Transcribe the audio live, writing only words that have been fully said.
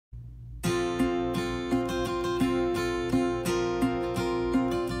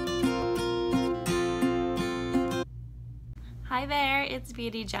Hi there, it's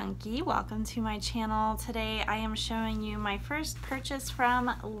Beauty Junkie. Welcome to my channel. Today I am showing you my first purchase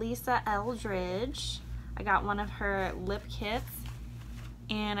from Lisa Eldridge. I got one of her lip kits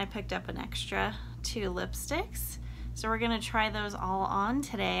and I picked up an extra 2 lipsticks. So we're gonna try those all on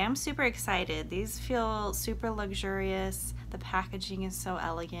today. I'm super excited. These feel super luxurious. The packaging is so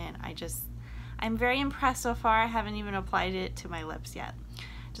elegant. I'm very impressed so far. I haven't even applied it to my lips yet.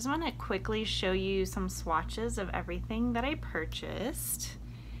 Just want to quickly show you some swatches of everything that I purchased.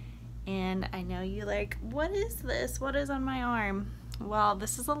 And I know you like, what is this? What is on my arm? Well,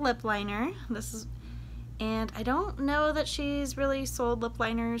 this is a lip liner. And I don't know that she's really sold lip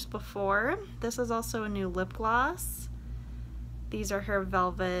liners before. This is also a new lip gloss. These are her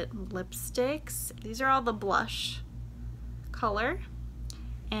velvet lipsticks. These are all the blush color.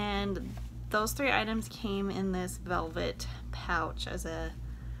 And those 3 items came in this velvet pouch as a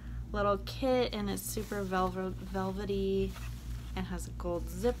little kit, and it's super velvety and has a gold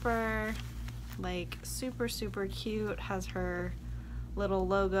zipper, like super cute. Has her little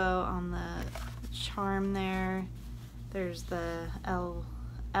logo on the charm there. There's the L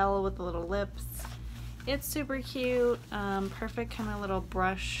with the little lips. It's super cute. Perfect kind of little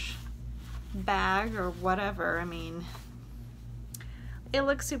brush bag or whatever. I mean, it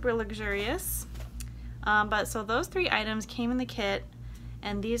looks super luxurious. But so those 3 items came in the kit.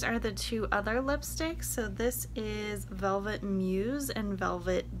 And these are the 2 other lipsticks. So this is Velvet Muse and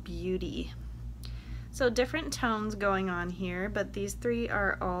Velvet Beauty. So different tones going on here, but these 3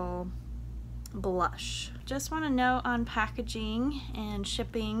 are all blush. Just want to note on packaging and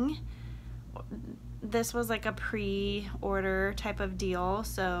shipping, this was like a pre-order type of deal.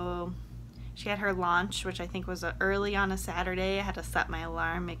 So she had her launch, which I think was early on a Saturday. I had to set my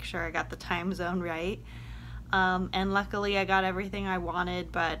alarm, make sure I got the time zone right. And luckily I got everything I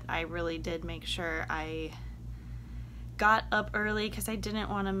wanted, but I really did make sure I got up early because I didn't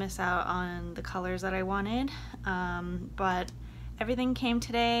want to miss out on the colors that I wanted. But everything came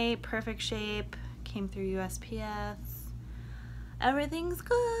today, perfect shape, came through USPS. Everything's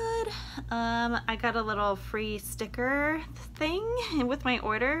good. I got a little free sticker thing with my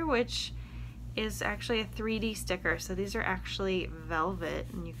order, which is actually a 3D sticker. So these are actually velvet,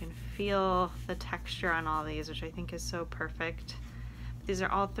 and you can feel the texture on all these, which I think is so perfect. These are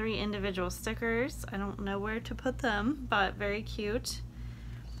all 3 individual stickers. I don't know where to put them, but very cute.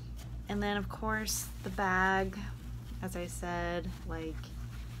 And then of course the bag, as I said, like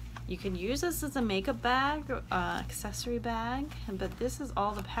you can use this as a makeup bag, accessory bag, but this is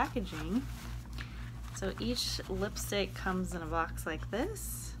all the packaging. So each lipstick comes in a box like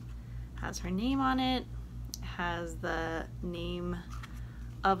this. Has her name on it, has the name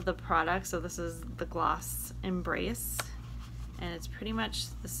of the product. So this is the Gloss Embrace, and it's pretty much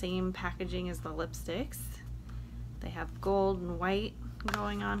the same packaging as the lipsticks. They have gold and white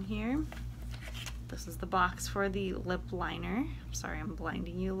going on here. This is the box for the lip liner. Sorry, I'm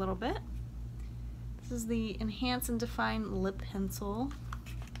blinding you a little bit. This is the Enhance and Define Lip Pencil.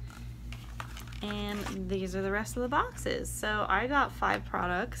 And these are the rest of the boxes. So I got 5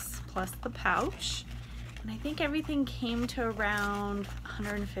 products plus the pouch, and I think everything came to around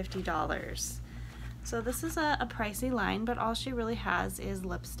 $150. So this is a pricey line, but all she really has is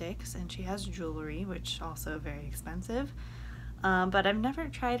lipsticks, and she has jewelry, which also very expensive. But I've never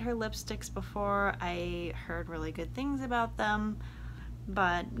tried her lipsticks before. I heard really good things about them,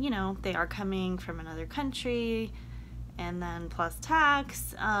 but you know, they are coming from another country, and then plus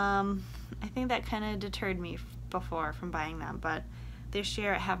tax. I think that kind of deterred me before from buying them, but this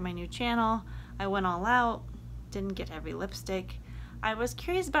year I have my new channel. I went all out, didn't get every lipstick. I was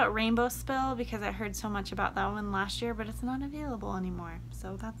curious about Rainbow Spill because I heard so much about that one last year, but it's not available anymore.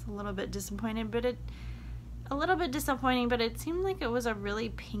 So that's a little bit disappointing, but it seemed like it was a really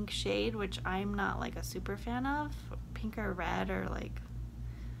pink shade, which I'm not like a super fan of. Pink or red or like,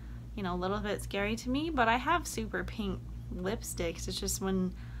 you know, a little bit scary to me, but I have super pink lipsticks. It's just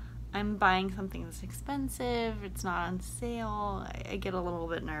when I'm buying something that's expensive, it's not on sale, I get a little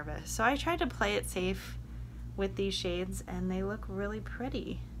bit nervous. So I tried to play it safe with these shades, and they look really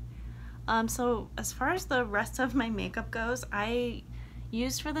pretty. So as far as the rest of my makeup goes, I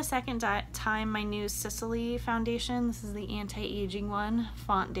used for the second time my new Sicily foundation. This is the anti-aging one,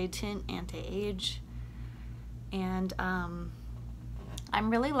 Font de Tint Anti-Age. And I'm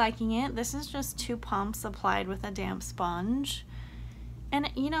really liking it. This is just 2 pumps applied with a damp sponge. And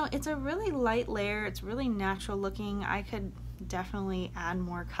you know, it's a really light layer. It's really natural looking. I could definitely add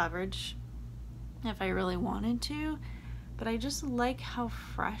more coverage if I really wanted to, but I just like how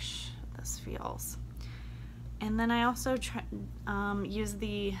fresh this feels. And then I also use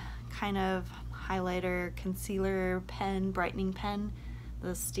the kind of highlighter concealer pen, brightening pen,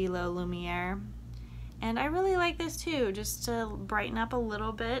 the Stilo Lumiere. And I really like this too, just to brighten up a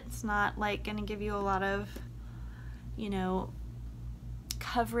little bit. It's not like gonna give you a lot of, you know,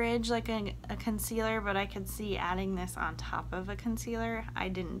 coverage like a concealer, but I could see adding this on top of a concealer. I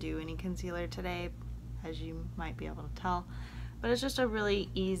didn't do any concealer today, as you might be able to tell, but it's just a really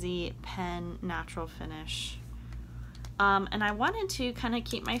easy pen natural finish. And I wanted to kind of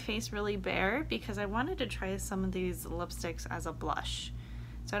keep my face really bare because I wanted to try some of these lipsticks as a blush.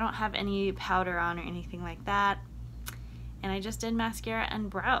 So I don't have any powder on or anything like that. And I just did mascara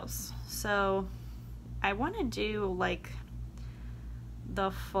and brows. So I want to do like the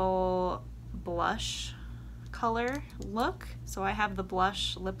full blush color look. So I have the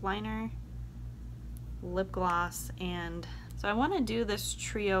blush lip liner, lip gloss, and so I want to do this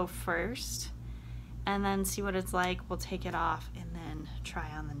trio first and then see what it's like. We'll take it off and then try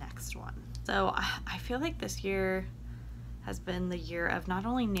on the next one. So I feel like this year has been the year of not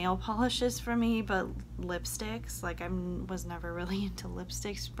only nail polishes for me, but lipsticks. Like I was never really into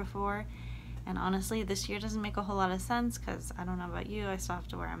lipsticks before. And honestly, this year doesn't make a whole lot of sense because I don't know about you, I still have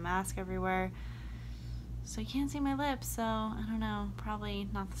to wear a mask everywhere. So you can't see my lips, so I don't know, probably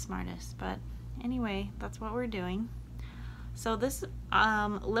not the smartest. But anyway, that's what we're doing. So this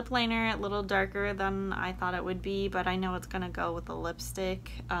lip liner, a little darker than I thought it would be, but I know it's gonna go with the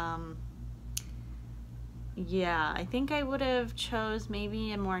lipstick. Yeah, I think I would have chose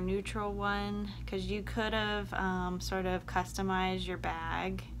maybe a more neutral one because you could have sort of customized your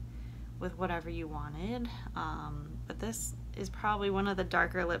bag with whatever you wanted. But this is probably one of the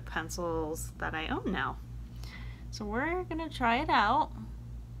darker lip pencils that I own now. So we're gonna try it out.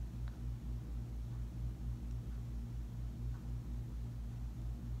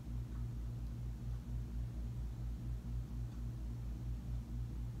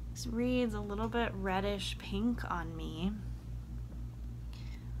 Reads a little bit reddish pink on me.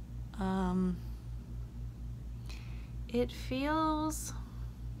 It feels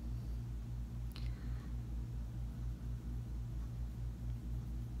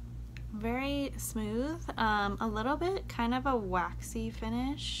very smooth, a little bit kind of a waxy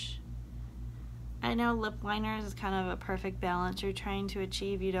finish. I know lip liners is kind of a perfect balance you're trying to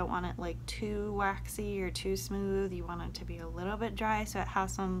achieve. You don't want it like too waxy or too smooth. You want it to be a little bit dry so it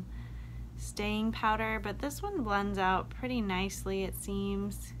has some staying powder, but this one blends out pretty nicely, it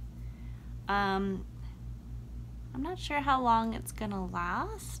seems. I'm not sure how long it's gonna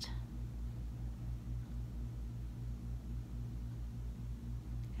last,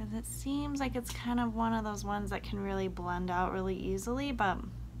 because it seems like it's kind of one of those ones that can really blend out really easily, but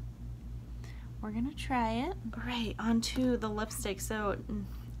we're gonna try it. Right, onto the lipstick. So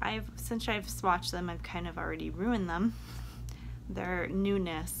since I've swatched them, I've kind of already ruined them, their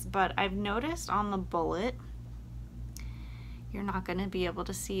newness, but I've noticed on the bullet, you're not gonna be able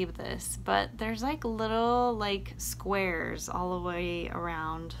to see this, but there's like little like squares all the way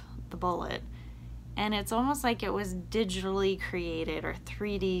around the bullet, and it's almost like it was digitally created or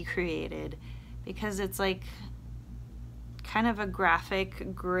 3D created, because it's like kind of a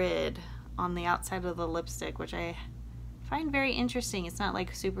graphic grid on the outside of the lipstick, which I find very interesting. It's not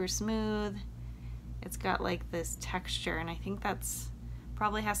like super smooth. It's got like this texture, and I think that's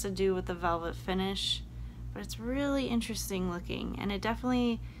probably has to do with the velvet finish, but it's really interesting looking, and it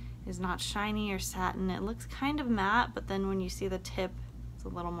definitely is not shiny or satin. It looks kind of matte, but then when you see the tip, it's a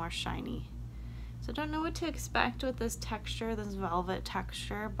little more shiny. So don't know what to expect with this texture, this velvet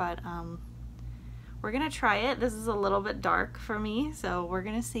texture, but we're gonna try it. This is a little bit dark for me, so we're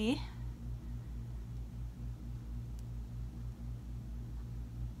gonna see.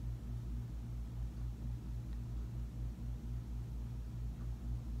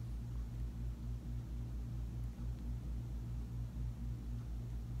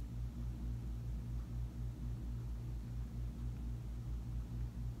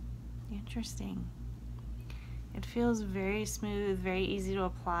 Interesting. It feels very smooth, very easy to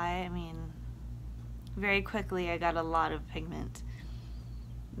apply. I mean, very quickly I got a lot of pigment.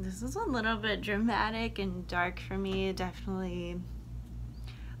 This is a little bit dramatic and dark for me. Definitely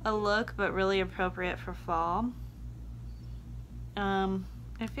a look, but really appropriate for fall.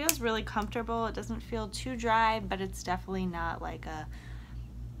 It feels really comfortable. It doesn't feel too dry, but it's definitely not like a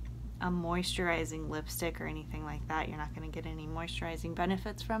moisturizing lipstick or anything like that. You're not going to get any moisturizing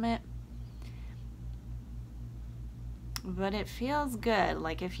benefits from it. But it feels good.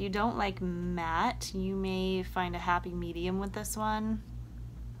 Like if you don't like matte, you may find a happy medium with this one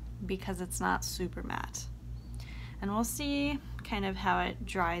because it's not super matte. And we'll see kind of how it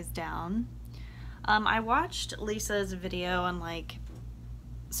dries down. I watched Lisa's video on like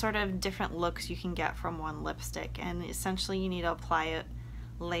sort of different looks you can get from one lipstick, and essentially you need to apply it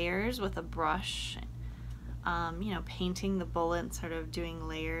layers with a brush, you know, painting the bullet and sort of doing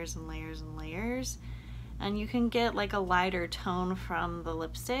layers and layers and layers. And you can get like a lighter tone from the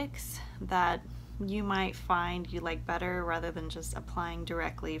lipsticks that you might find you like better, rather than just applying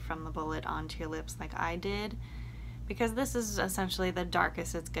directly from the bullet onto your lips like I did, because this is essentially the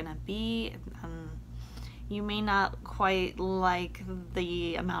darkest it's gonna be. You may not quite like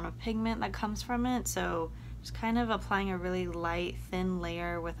the amount of pigment that comes from it, so just kind of applying a really light, thin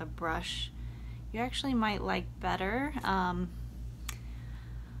layer with a brush, you actually might like better.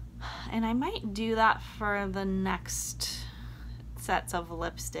 And I might do that for the next sets of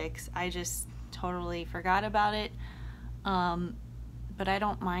lipsticks. I just totally forgot about it. But I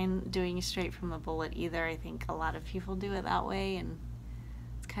don't mind doing straight from the bullet either. I think a lot of people do it that way, and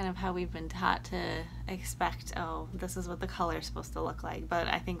kind of how we've been taught to expect, oh, this is what the color is supposed to look like. But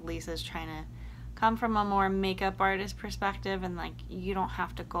I think Lisa's trying to come from a more makeup artist perspective, and like, you don't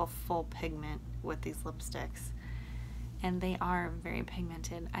have to go full pigment with these lipsticks, and they are very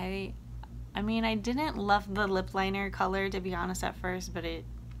pigmented. I mean, I didn't love the lip liner color, to be honest, at first, but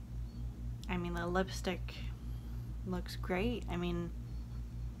I mean, the lipstick looks great. I mean,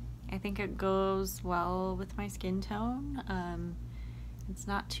 I think it goes well with my skin tone. It's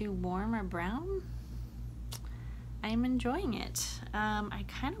not too warm or brown. I'm enjoying it. I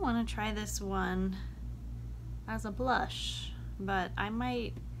kind of want to try this one as a blush, but I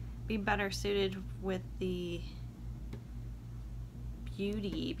might be better suited with the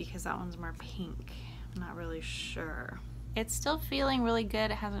Beauty because that one's more pink. I'm not really sure. It's still feeling really good.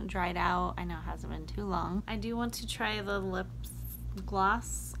 It hasn't dried out. I know it hasn't been too long. I do want to try the lip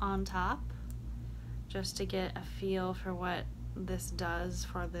gloss on top just to get a feel for what this does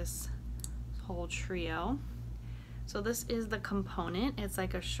for this whole trio. So this is the component. It's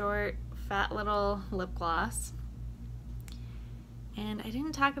like a short, fat little lip gloss. And I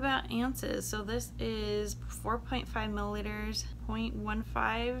didn't talk about ounces. So this is 4.5 milliliters,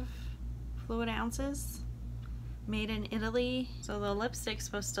 0.15 fluid ounces, made in Italy. So the lipstick's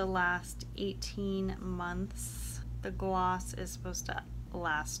supposed to last 18 months. The gloss is supposed to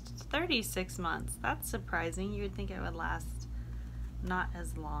last 36 months. That's surprising. You would think it would last not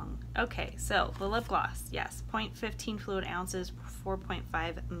as long. Okay, so the lip gloss, yes, 0.15 fluid ounces, 4.5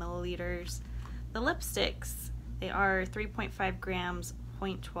 milliliters. The lipsticks, they are 3.5 grams,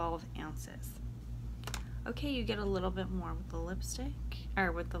 0.12 ounces. Okay, you get a little bit more with the lipstick,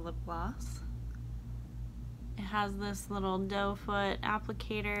 or with the lip gloss. It has this little doe foot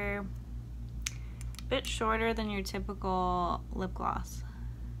applicator, a bit shorter than your typical lip gloss,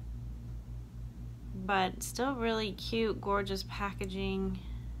 but still really cute, gorgeous packaging.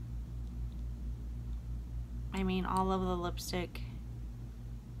 I mean, all of the lipstick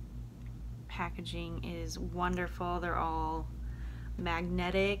packaging is wonderful. They're all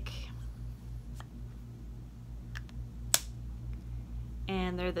magnetic,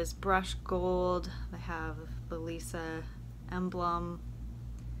 and they're this brush gold. They have the Lisa emblem.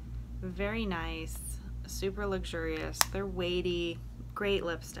 Very nice, super luxurious. They're weighty, great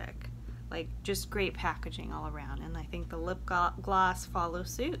lipstick. Like, just great packaging all around, and I think the lip gloss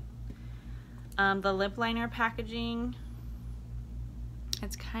follows suit. The lip liner packaging,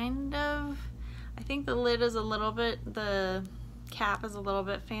 it's kind of, I think the lid is a little bit, the cap is a little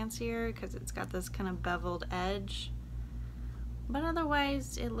bit fancier because it's got this kind of beveled edge, but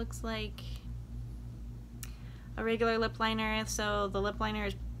otherwise it looks like a regular lip liner. So the lip liner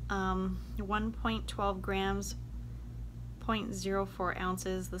is 1.12 grams, 0.04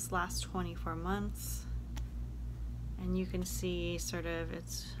 ounces. This lasts 24 months, and you can see sort of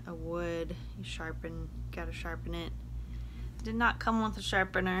it's a wood. You gotta sharpen it. Did not come with a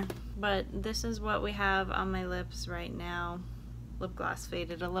sharpener, but this is what we have on my lips right now. Lip gloss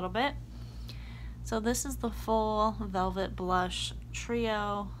faded a little bit. So this is the full Velvet Blush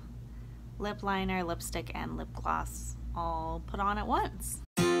Trio lip liner, lipstick, and lip gloss all put on at once.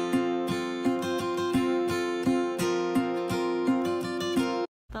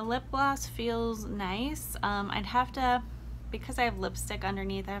 The lip gloss feels nice. I'd have to, because I have lipstick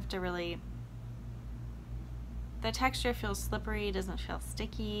underneath, I have to really, the texture feels slippery, doesn't feel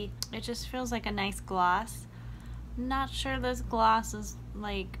sticky. It just feels like a nice gloss. Not sure this gloss is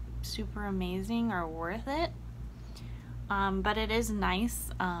like super amazing or worth it, but it is nice.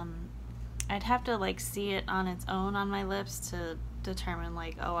 I'd have to like see it on its own on my lips to determine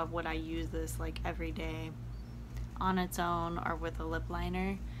like, oh, would I use this like every day on its own or with a lip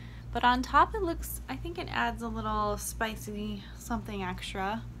liner. But on top it looks, I think it adds a little spicy something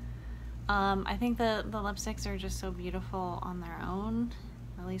extra. I think the lipsticks are just so beautiful on their own.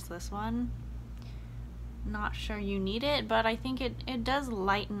 at least this one. Not sure you need it, but I think it does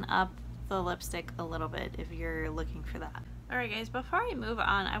lighten up the lipstick a little bit if you're looking for that. Alright guys, before I move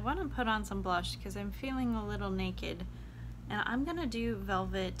on, I want to put on some blush because I'm feeling a little naked. And I'm gonna do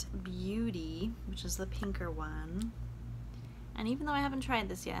Velvet Beauty, which is the pinker one. And even though I haven't tried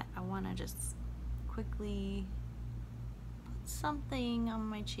this yet, I want to just quickly put something on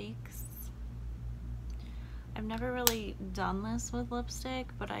my cheeks. I've never really done this with lipstick,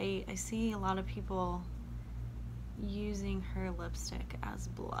 but I see a lot of people using her lipstick as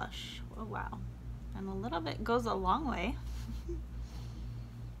blush. Oh wow. And a little bit goes a long way.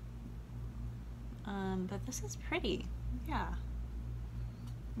 But this is pretty. Yeah.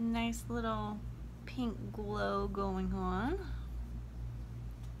 Nice little pink glow going on.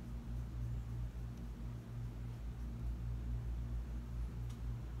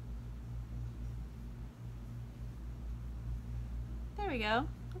 There we go.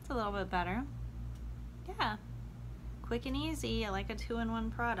 That's a little bit better. Yeah. Quick and easy. I like a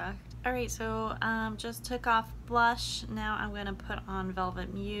 2-in-1 product. Alright, so just took off blush. Now I'm going to put on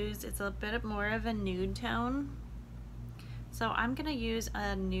Velvet Muse. It's a bit more of a nude tone. So I'm going to use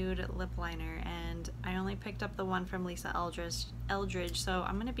a nude lip liner, and I only picked up the one from Lisa Eldridge, so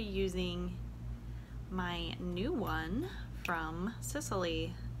I'm going to be using my new one from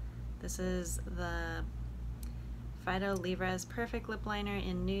Sicily. This is the Fido Livra's Perfect Lip Liner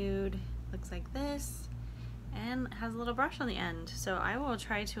in nude. Looks like this. And has a little brush on the end. So I will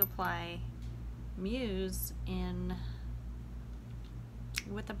try to apply Muse in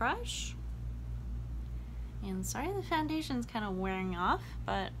with the brush. And sorry the foundation's kind of wearing off,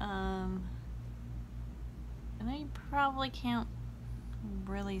 but I know you probably can't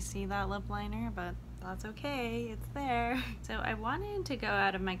really see that lip liner, but that's okay, it's there. So I wanted to go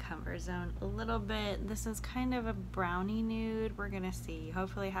out of my comfort zone a little bit. This is kind of a brownie nude. We're gonna see.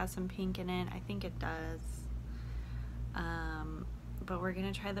 Hopefully it has some pink in it. I think it does. But we're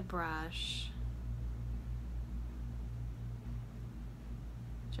gonna try the brush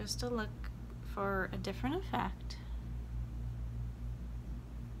just to look for a different effect.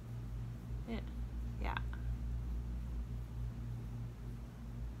 Yeah.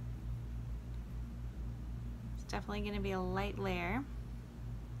 It's definitely gonna be a light layer.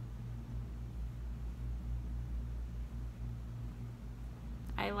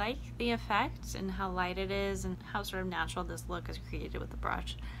 I like the effect and how light it is and how sort of natural this look is created with the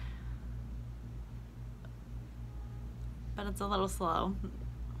brush. But it's a little slow.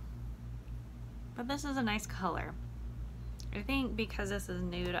 But this is a nice color. I think because this is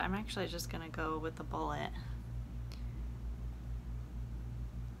nude, I'm actually just gonna go with the bullet.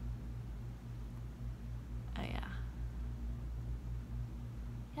 Oh yeah.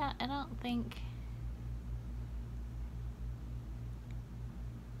 Yeah, I don't think...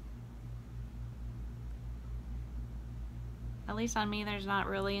 At least on me, there's not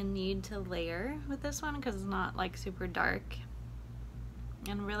really a need to layer with this one because it's not like super dark.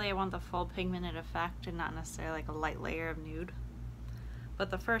 And really I want the full pigmented effect and not necessarily like a light layer of nude.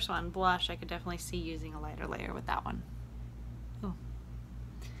 But the first one, blush, I could definitely see using a lighter layer with that one. Ooh.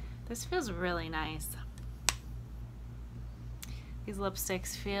 This feels really nice. These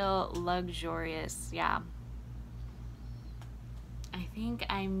lipsticks feel luxurious, yeah. I think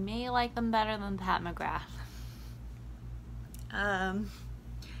I may like them better than Pat McGrath.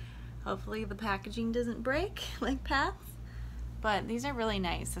 Hopefully the packaging doesn't break like Pat's. But these are really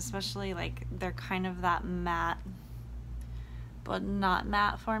nice, especially like they're kind of that matte but not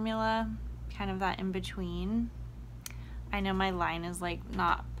matte formula, kind of that in between. I know my line is like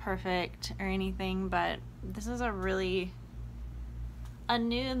not perfect or anything, but this is a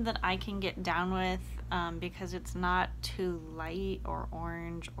nude that I can get down with because it's not too light or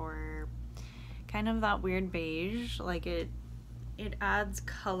orange or kind of that weird beige. Like it adds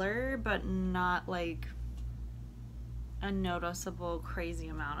color, but not like a noticeable crazy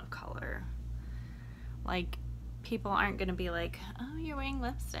amount of color. Like people aren't gonna be like, oh, you're wearing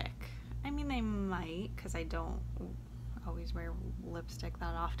lipstick. I mean, they might, because I don't always wear lipstick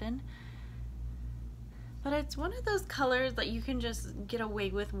that often. But it's one of those colors that you can just get away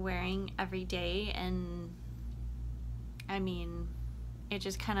with wearing every day, and I mean, it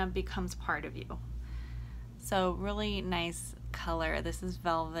just kind of becomes part of you. So really nice color. This is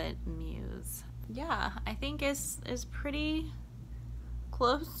Velvet Muse. Yeah, I think is pretty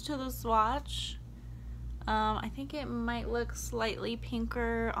close to the swatch. I think it might look slightly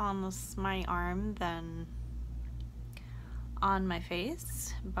pinker on my arm than on my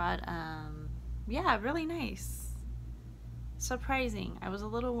face, but yeah, really nice. Surprising. I was a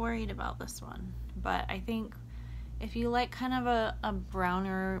little worried about this one, but I think If you like kind of a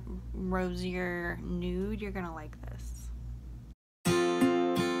browner, rosier nude, you're gonna like this.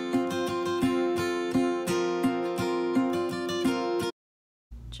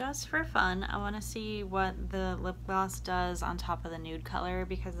 Just for fun, I want to see what the lip gloss does on top of the nude color,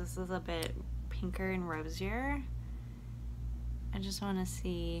 because this is a bit pinker and rosier. I just want to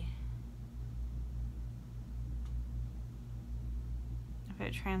see if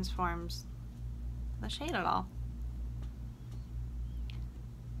it transforms the shade at all.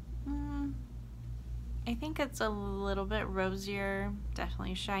 I think it's a little bit rosier,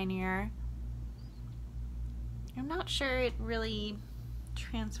 definitely shinier. I'm not sure it really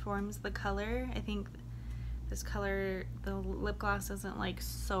transforms the color. I think this color, the lip gloss isn't like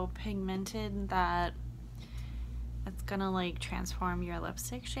so pigmented that it's gonna like transform your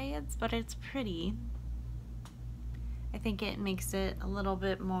lipstick shades, but it's pretty. I think it makes it a little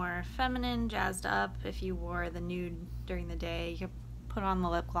bit more feminine, jazzed up. If you wore the nude during the day, you could put on the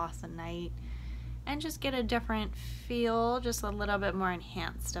lip gloss at night and just get a different feel, just a little bit more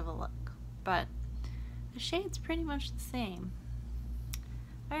enhanced of a look. But the shade's pretty much the same.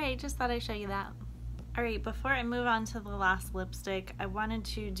 Alright, just thought I'd show you that. Alright, before I move on to the last lipstick, I wanted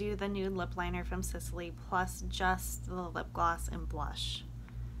to do the nude lip liner from Sicily plus just the lip gloss and blush.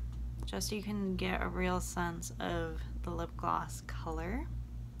 Just so you can get a real sense of the lip gloss color.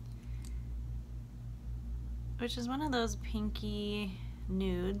 Which is one of those pinky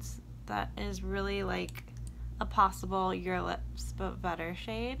nudes that is really like a possible Your Lips But Better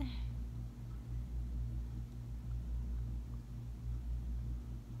shade.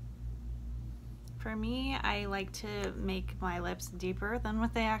 For me, I like to make my lips deeper than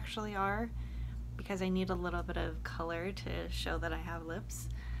what they actually are because I need a little bit of color to show that I have lips.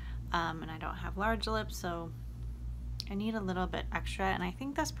 And I don't have large lips, so I need a little bit extra, and I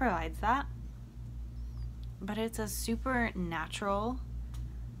think this provides that. But it's a super natural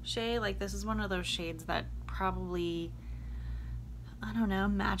shade. Like, this is one of those shades that probably, I don't know,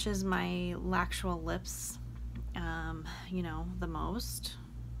 matches my actual lips, you know, the most.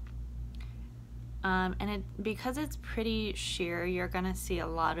 And because it's pretty sheer, you're gonna see a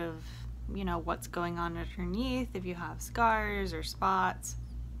lot of, you know, what's going on underneath if you have scars or spots.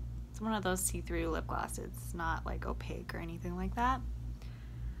 It's one of those see-through lip gloss. It's not like opaque or anything like that.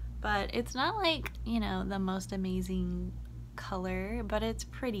 But it's not like, you know, the most amazing color, but it's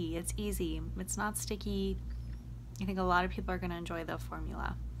pretty, it's easy, it's not sticky. I think a lot of people are gonna enjoy the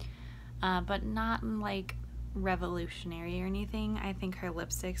formula, but not like revolutionary or anything. I think her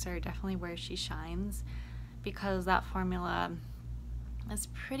lipsticks are definitely where she shines because that formula is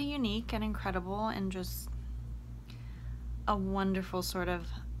pretty unique and incredible and just a wonderful sort of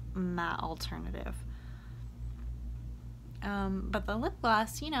matte alternative. But the lip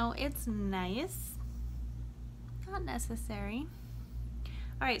gloss, you know, it's nice, not necessary.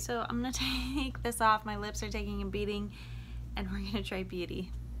 Alright, so I'm gonna take this off. My lips are taking a beating and we're gonna try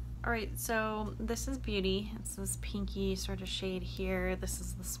Beauty. Alright, so this is Beauty. It's this pinky sort of shade here. This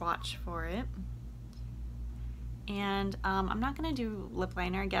is the swatch for it. And I'm not going to do lip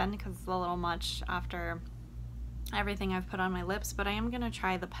liner again because it's a little much after everything I've put on my lips, but I am going to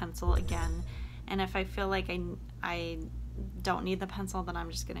try the pencil again. And if I feel like I don't need the pencil, then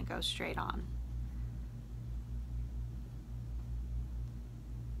I'm just going to go straight on.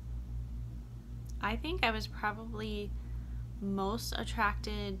 I think I was probably most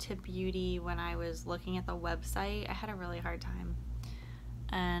attracted to Beauty when I was looking at the website. I had a really hard time,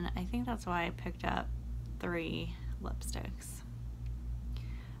 and I think that's why I picked up 3 lipsticks.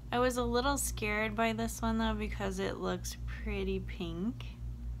 I was a little scared by this one though because it looks pretty pink.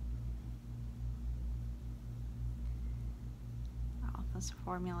 Oh, this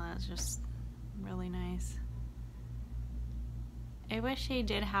formula is just really nice. I wish they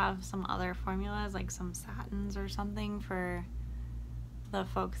did have some other formulas, like some satins or something, for the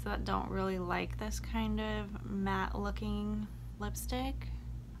folks that don't really like this kind of matte looking lipstick.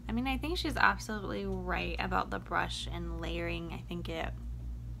 I mean, I think she's absolutely right about the brush and layering. I think it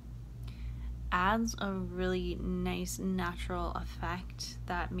adds a really nice natural effect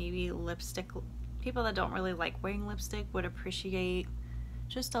that maybe people that don't really like wearing lipstick would appreciate.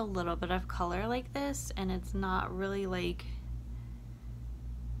 Just a little bit of color like this, and it's not really like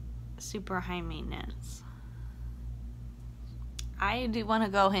super high maintenance. I do want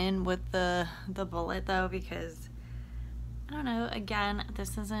to go in with the bullet though, because I don't know, again,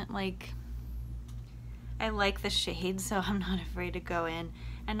 this isn't like, I like the shade, so I'm not afraid to go in.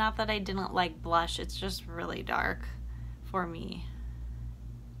 And not that I didn't like blush, it's just really dark for me.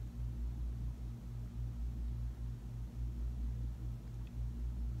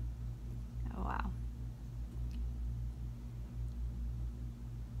 Oh wow.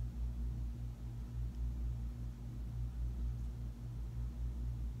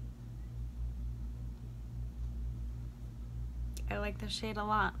 I like the shade a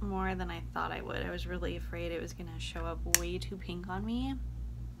lot more than I thought I would. I was really afraid it was gonna show up way too pink on me,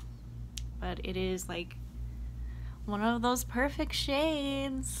 but it is like one of those perfect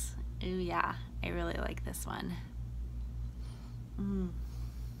shades. Ooh yeah, I really like this one.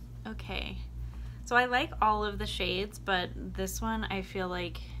 Okay, so I like all of the shades, but this one I feel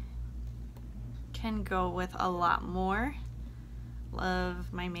like can go with a lot more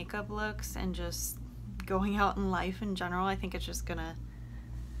of my makeup looks and just going out in life in general. I think it's just gonna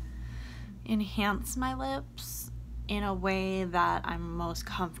enhance my lips in a way that I'm most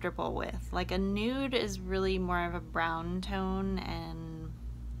comfortable with. Like a nude is really more of a brown tone and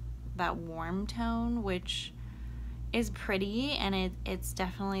that warm tone, which is pretty, and it's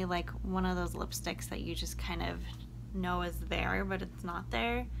definitely like one of those lipsticks that you just kind of know is there, but it's not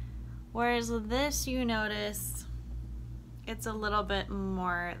there. Whereas this, you notice it's a little bit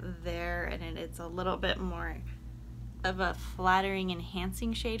more there, and it's a little bit more of a flattering,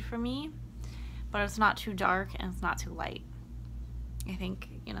 enhancing shade for me, but it's not too dark and it's not too light. I think,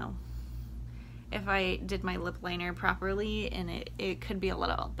 you know, if I did my lip liner properly, and it could be a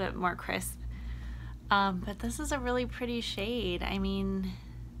little bit more crisp. But this is a really pretty shade. I mean,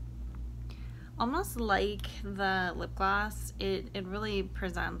 almost like the lip gloss, it really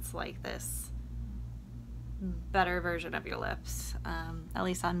presents like this better version of your lips, at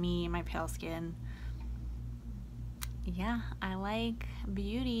least on me, my pale skin. Yeah, I like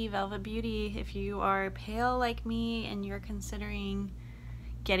Beauty, Velvet Beauty. If you are pale like me and you're considering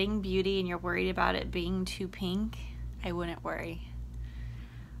getting Beauty and you're worried about it being too pink, I wouldn't worry.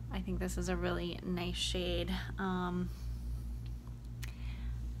 I think this is a really nice shade. I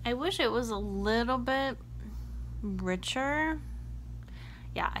wish it was a little bit richer.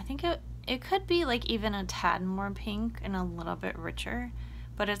 Yeah, I think it could be like even a tad more pink and a little bit richer,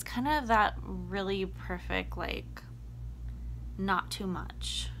 but it's kind of that really perfect, like not too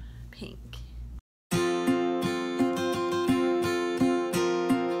much pink.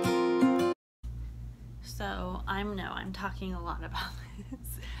 So I'm talking a lot about this,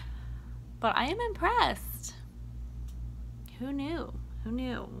 but I am impressed. Who knew? Who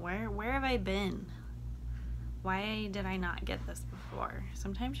knew? Where have I been? Why did I not get this before?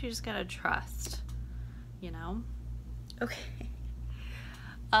 Sometimes you just gotta trust, you know? Okay.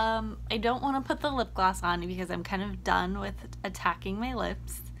 I don't want to put the lip gloss on because I'm kind of done with attacking my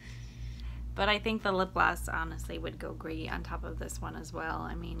lips, but I think the lip gloss honestly would go great on top of this one as well.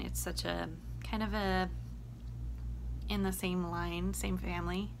 I mean, it's such a kind of a in the same line, same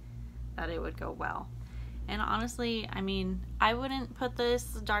family, that it would go well. And honestly, I mean, I wouldn't put this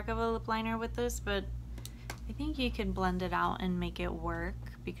dark of a lip liner with this, but I think you could blend it out and make it work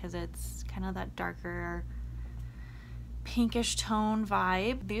because it's kind of that darker pinkish tone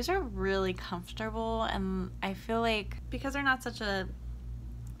vibe. These are really comfortable, and I feel like because they're not such a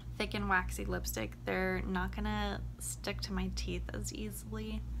thick and waxy lipstick, they're not gonna stick to my teeth as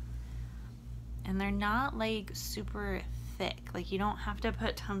easily. And they're not like super thick, like you don't have to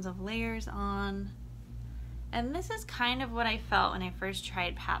put tons of layers on. And this is kind of what I felt when I first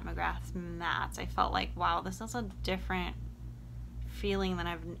tried Pat McGrath's mattes. I felt like, wow, this is a different feeling than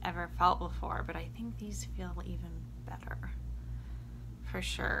I've ever felt before, but I think these feel even better, for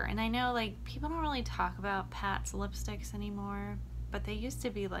sure. And I know like people don't really talk about Pat's lipsticks anymore, but they used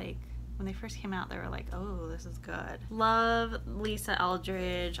to be like, when they first came out, they were like, oh, this is good. Love Lisa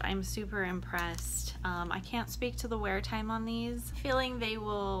Eldridge. I'm super impressed. I can't speak to the wear time on these. Feeling they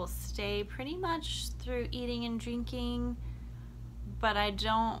will stay pretty much through eating and drinking, but I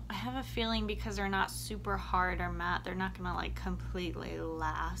have a feeling because they're not super hard or matte, they're not gonna like completely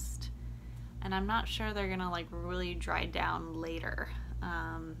last. And I'm not sure they're gonna like really dry down later.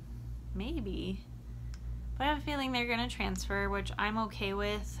 Maybe. But I have a feeling they're gonna transfer, which I'm okay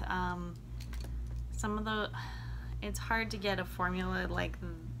with. It's hard to get a formula like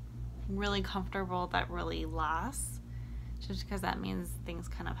really comfortable that really lasts, just because that means things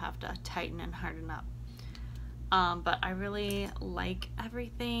kind of have to tighten and harden up. But I really like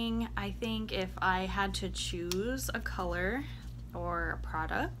everything. I think if I had to choose a color or a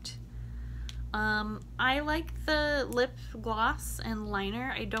product, I like the lip gloss and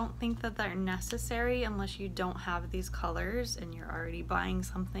liner. I don't think that they're necessary unless you don't have these colors and you're already buying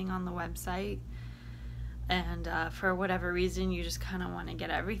something on the website, and for whatever reason you just kind of want to get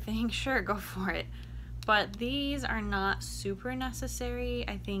everything. Sure, go for it. But these are not super necessary.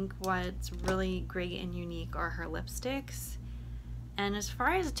 I think what's really great and unique are her lipsticks. And as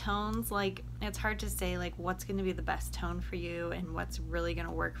far as tones, like, it's hard to say like what's going to be the best tone for you and what's really going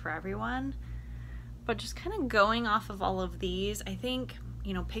to work for everyone. But just kind of going off of all of these, I think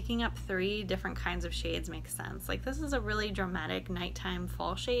you know, picking up 3 different kinds of shades makes sense. Like, this is a really dramatic nighttime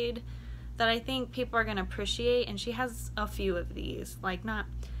fall shade that I think people are gonna appreciate, and she has a few of these, like, not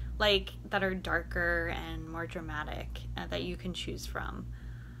like that are darker and more dramatic that you can choose from.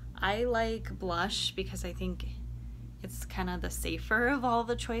 I like blush because I think it's kind of the safer of all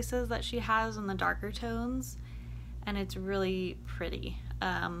the choices that she has in the darker tones, and it's really pretty.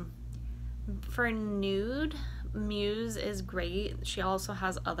 For nude, Muse is great. She also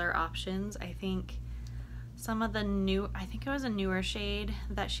has other options. I think some of the I think it was a newer shade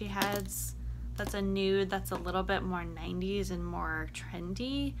that she has that's a nude that's a little bit more 90s and more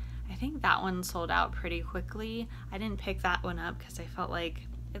trendy. I think that one sold out pretty quickly. I didn't pick that one up because I felt like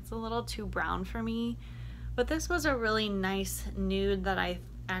it's a little too brown for me. But this was a really nice nude that I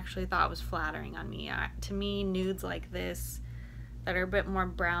actually thought was flattering on me. To me, nudes like this that are a bit more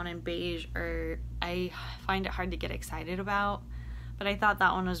brown and beige, I find it hard to get excited about. But I thought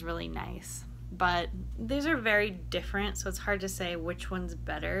that one was really nice. But these are very different, so it's hard to say which one's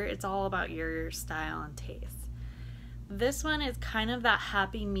better. It's all about your style and taste. This one is kind of that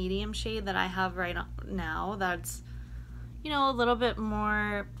happy medium shade that I have right now that's, you know, a little bit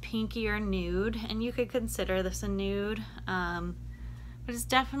more pinky or nude, and you could consider this a nude. But it's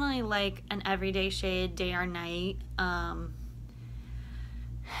definitely like an everyday shade, day or night.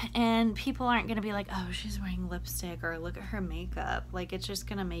 And people aren't gonna be like, oh, she's wearing lipstick, or look at her makeup. Like, it's just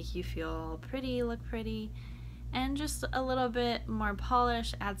gonna make you feel pretty, look pretty, and just a little bit more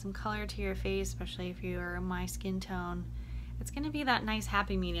polish, add some color to your face, especially if you're my skin tone. It's gonna be that nice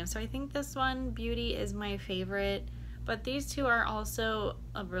happy medium. So I think this one, Beauty, is my favorite, but these two are also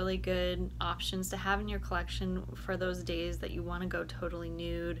a really good options to have in your collection for those days that you wanna go totally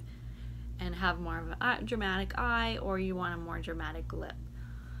nude and have more of a dramatic eye, or you want a more dramatic lip.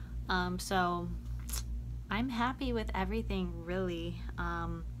 So I'm happy with everything, really.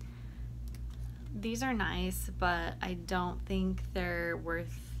 These are nice, but I don't think they're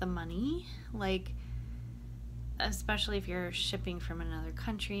worth the money. Like, especially if you're shipping from another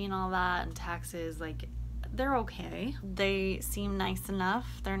country and all that, and taxes, like, they're okay. They seem nice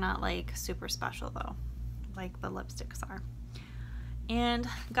enough. They're not like super special though, like the lipsticks are. And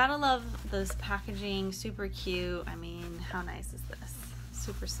gotta love this packaging, super cute. I mean, how nice is this?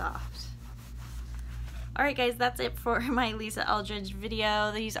 Super soft. Alright guys, that's it for my Lisa Eldridge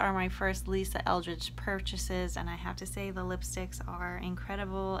video. These are my first Lisa Eldridge purchases, and I have to say the lipsticks are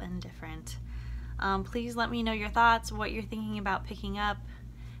incredible and different. Please let me know your thoughts, what you're thinking about picking up.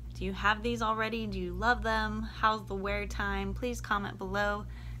 Do you have these already? Do you love them? How's the wear time? Please comment below.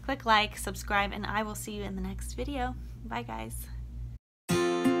 Click like, subscribe, and I will see you in the next video. Bye guys.